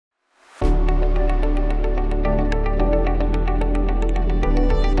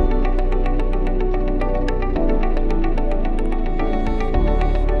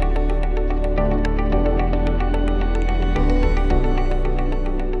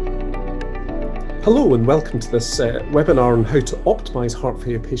Hello and welcome to this webinar on how to optimise heart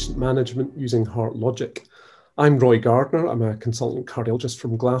failure patient management using HeartLogic. I'm Roy Gardner. I'm a consultant cardiologist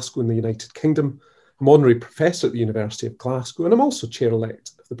from Glasgow in the United Kingdom. I'm honorary professor at the University of Glasgow, and I'm also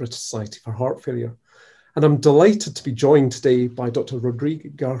chair-elect of the British Society for Heart Failure. And I'm delighted to be joined today by Dr.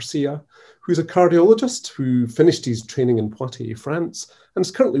 Rodrigo Garcia, who's a cardiologist who finished his training in Poitiers, France, and is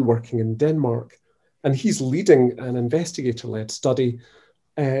currently working in Denmark. And he's leading an investigator-led study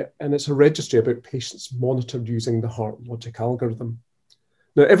and it's a registry about patients monitored using the HeartLogic algorithm.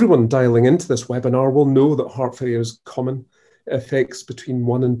 Now, everyone dialing into this webinar will know that heart failure is common. It affects between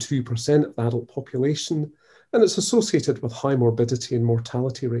 1% and 2% of the adult population, and it's associated with high morbidity and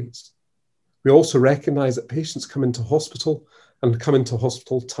mortality rates. We also recognise that patients come into hospital and come into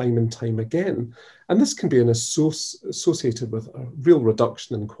hospital time and time again, and this can be associated with a real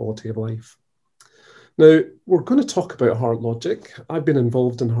reduction in quality of life. Now, we're going to talk about HeartLogic. I've been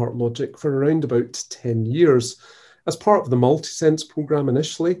involved in HeartLogic for around about 10 years as part of the MultiSense programme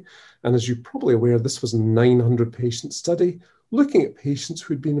initially. And as you're probably aware, this was a 900 patient study looking at patients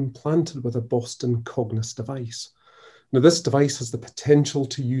who'd been implanted with a Boston Cognis device. Now, this device has the potential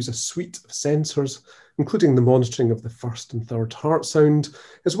to use a suite of sensors, including the monitoring of the first and third heart sound,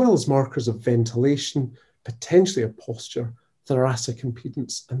 as well as markers of ventilation, potentially of posture, thoracic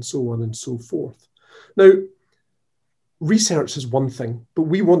impedance, and so on and so forth. Now, research is one thing, but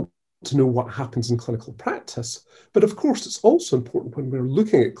we want to know what happens in clinical practice. But of course, it's also important when we're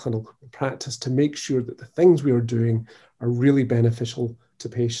looking at clinical practice to make sure that the things we are doing are really beneficial to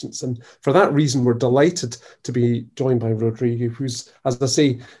patients. And for that reason, we're delighted to be joined by Rodrigo, who's, as I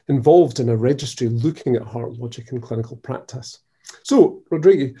say, involved in a registry looking at HeartLogic in clinical practice. So,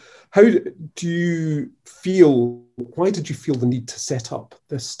 Rodrigo, why did you feel the need to set up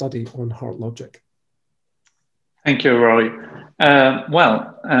this study on HeartLogic? Thank you, Roy. I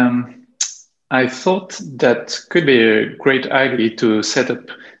thought that could be a great idea to set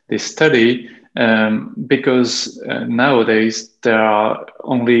up this study because nowadays there are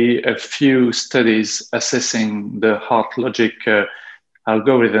only a few studies assessing the HeartLogic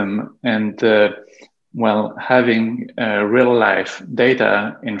algorithm, and having real life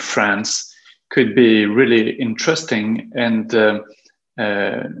data in France could be really interesting, and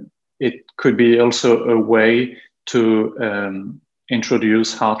it could be also a way to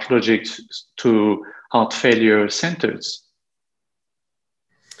introduce HeartLogic to heart failure centers.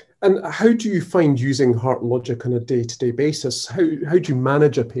 And how do you find using HeartLogic on a day-to-day basis? How do you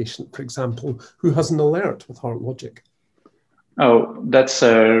manage a patient, for example, who has an alert with HeartLogic? Oh, that's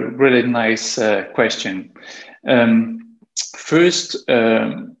a really nice question. First,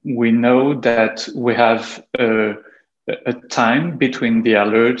 we know that we have a time between the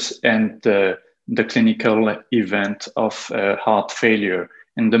alert and the clinical event of heart failure.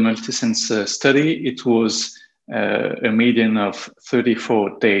 In the MultiSense study, it was a median of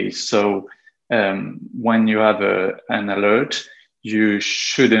 34 days. So when you have an alert, you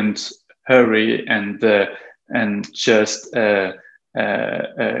shouldn't hurry and just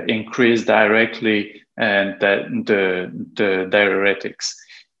increase directly the diuretics.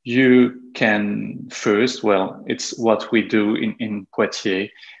 You can first, it's what we do in Poitiers.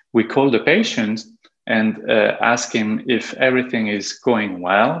 We call the patient and ask him if everything is going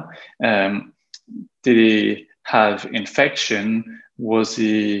well. Did he have infection? Was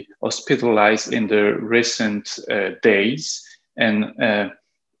he hospitalized in the recent days? And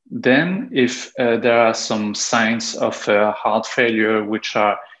then if there are some signs of heart failure which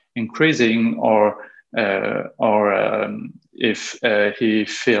are increasing, or if he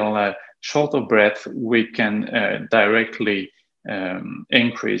feels short of breath, we can directly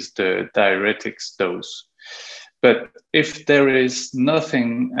increase the diuretics dose. But if there is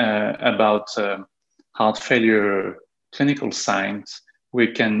nothing about heart failure clinical signs, we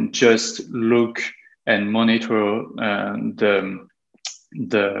can just look and monitor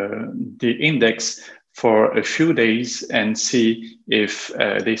the index for a few days and see if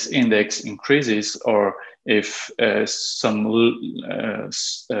this index increases or if some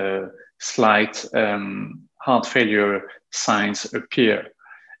slight heart failure signs appear.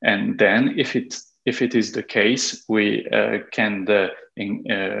 And then if it is the case, we can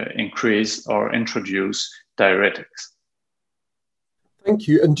increase or introduce diuretics. Thank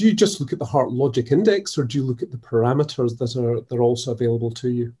you. And do you just look at the HeartLogic index, or do you look at the parameters that are also available to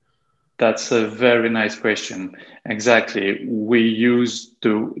you? That's a very nice question. Exactly. We use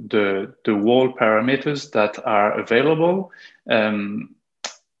the wall parameters that are available.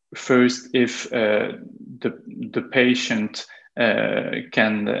 First, if the patient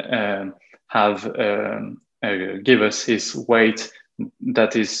can give us his weight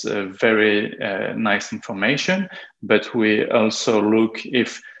that is very nice information. But we also look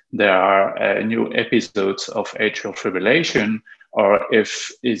if there are new episodes of atrial fibrillation, or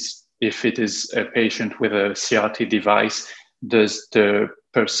if it is a patient with a CRT device, does the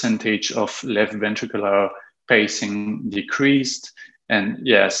percentage of left ventricular pacing decreased? And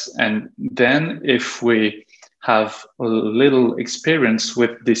yes, and then if we have a little experience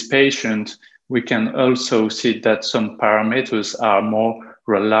with this patient, we can also see that some parameters are more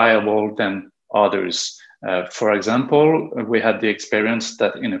reliable than others. For example, we had the experience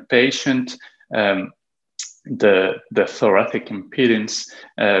that in a patient, the thoracic impedance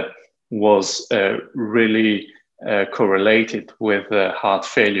was really correlated with heart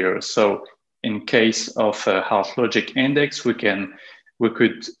failure. So in case of a heart logic index, we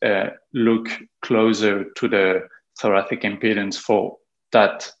could look closer to the thoracic impedance for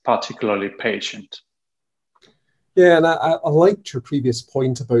that particularly patient. Yeah, and I liked your previous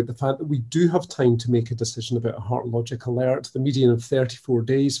point about the fact that we do have time to make a decision about a heart logic alert. The median of 34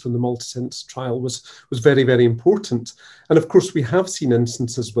 days from the MultiSense trial was very, very important. And of course, we have seen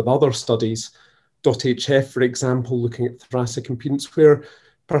instances with other studies, DOT-HF, for example, looking at thoracic impedance, where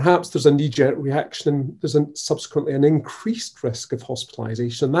perhaps there's a knee-jerk reaction and there's subsequently an increased risk of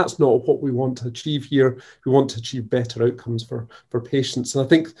hospitalization. And that's not what we want to achieve here. We want to achieve better outcomes for patients. And I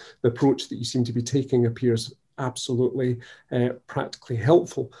think the approach that you seem to be taking appears absolutely practically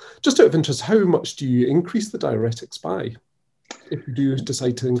helpful. Just out of interest, how much do you increase the diuretics by if you do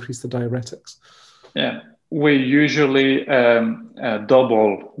decide to increase the diuretics? Yeah, we usually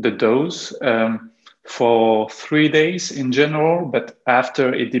double the dose for 3 days in general, but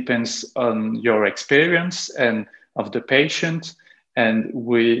after it depends on your experience and of the patient. And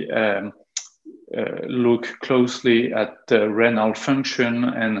we look closely at the renal function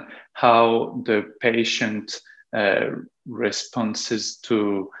and how the patient responses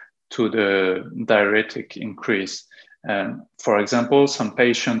to the diuretic increase. For example, some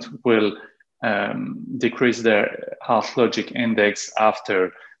patients will decrease their heart logic index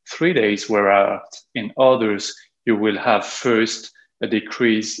after 3 days, whereas in others, you will have first a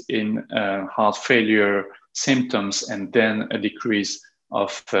decrease in heart failure symptoms and then a decrease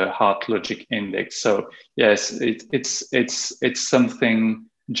of heart logic index. So yes, it's something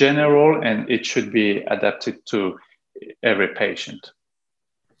general and it should be adapted to every patient.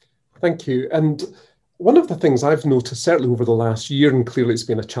 Thank you. And one of the things I've noticed, certainly over the last year, and clearly it's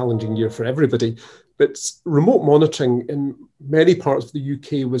been a challenging year for everybody, but remote monitoring in many parts of the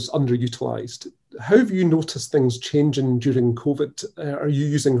UK was underutilised. How have you noticed things changing during COVID? Are you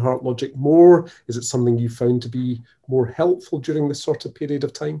using HeartLogic more? Is it something you found to be more helpful during this sort of period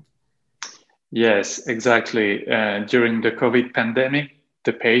of time? Yes, exactly. During the COVID pandemic,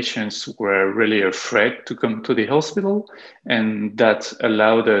 the patients were really afraid to come to the hospital, and that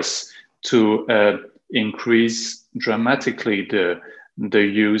allowed us to increase dramatically the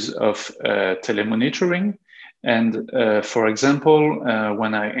use of telemonitoring. And for example,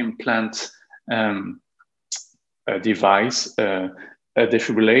 when I implant a device, a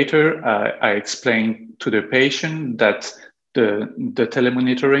defibrillator, I explain to the patient that the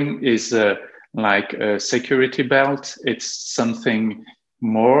telemonitoring is like a security belt. It's something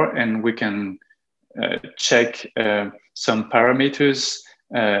more, and we can check some parameters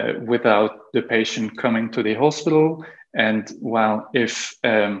without the patient coming to the hospital. And while if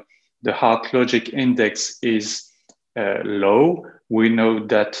the heart logic index is low, we know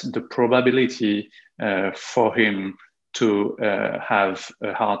that the probability for him to have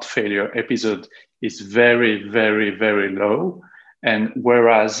a heart failure episode is very, very, very low. And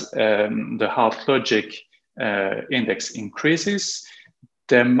whereas the heart logic index increases,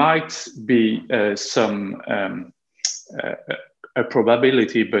 there might be some a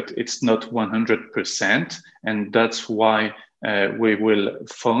probability, but it's not 100%. And that's why we will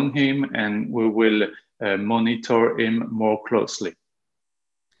phone him and we will monitor him more closely.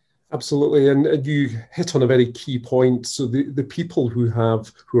 Absolutely, and you hit on a very key point. So the people who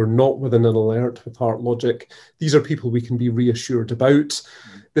are not within an alert with HeartLogic, these are people we can be reassured about.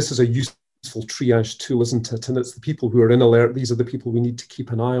 This is a useful triage tool, isn't it? And it's the people who are in alert. These are the people we need to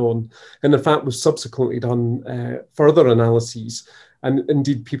keep an eye on. And in fact, we've subsequently done further analyses. And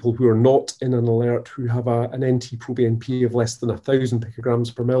indeed, people who are not in an alert, who have an NT-proBNP of less than 1,000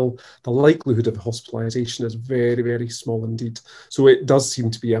 picograms per mil, the likelihood of hospitalization is very, very small indeed. So it does seem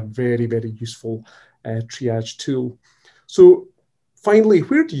to be a very, very useful triage tool. So finally,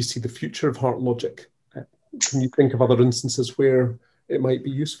 where do you see the future of HeartLogic? Can you think of other instances where it might be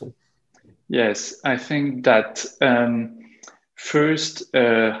useful? Yes, I think that first,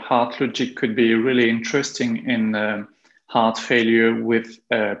 HeartLogic could be really interesting in heart failure with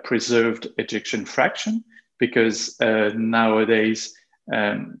preserved ejection fraction, because nowadays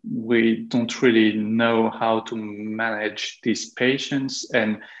we don't really know how to manage these patients,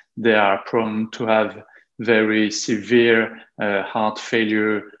 and they are prone to have very severe heart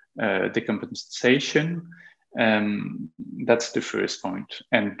failure decompensation. That's the first point.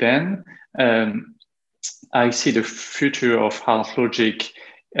 And then I see the future of HeartLogic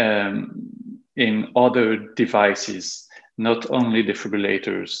in other devices, not only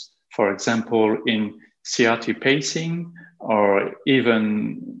defibrillators, for example, in CRT pacing, or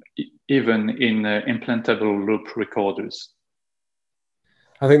even in implantable loop recorders.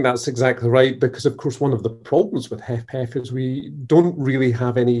 I think that's exactly right, because of course one of the problems with HFpEF is we don't really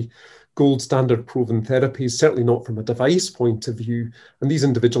have any gold standard proven therapies, certainly not from a device point of view, and these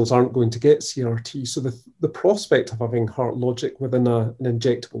individuals aren't going to get CRT. So the prospect of having HeartLogic within an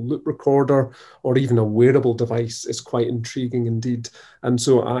injectable loop recorder or even a wearable device is quite intriguing indeed. And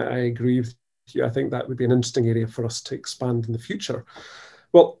so I agree with you. I think that would be an interesting area for us to expand in the future.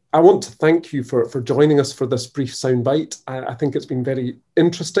 Well, I want to thank you for joining us for this brief soundbite. I think it's been very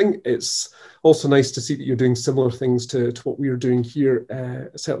interesting. It's also nice to see that you're doing similar things to what we are doing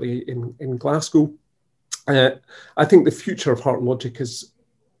here, certainly in Glasgow. I think the future of HeartLogic is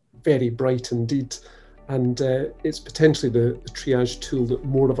very bright indeed, and it's potentially the triage tool that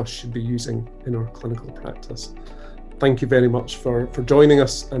more of us should be using in our clinical practice. Thank you very much for joining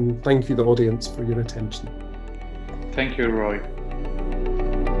us, and thank you, the audience, for your attention. Thank you, Roy.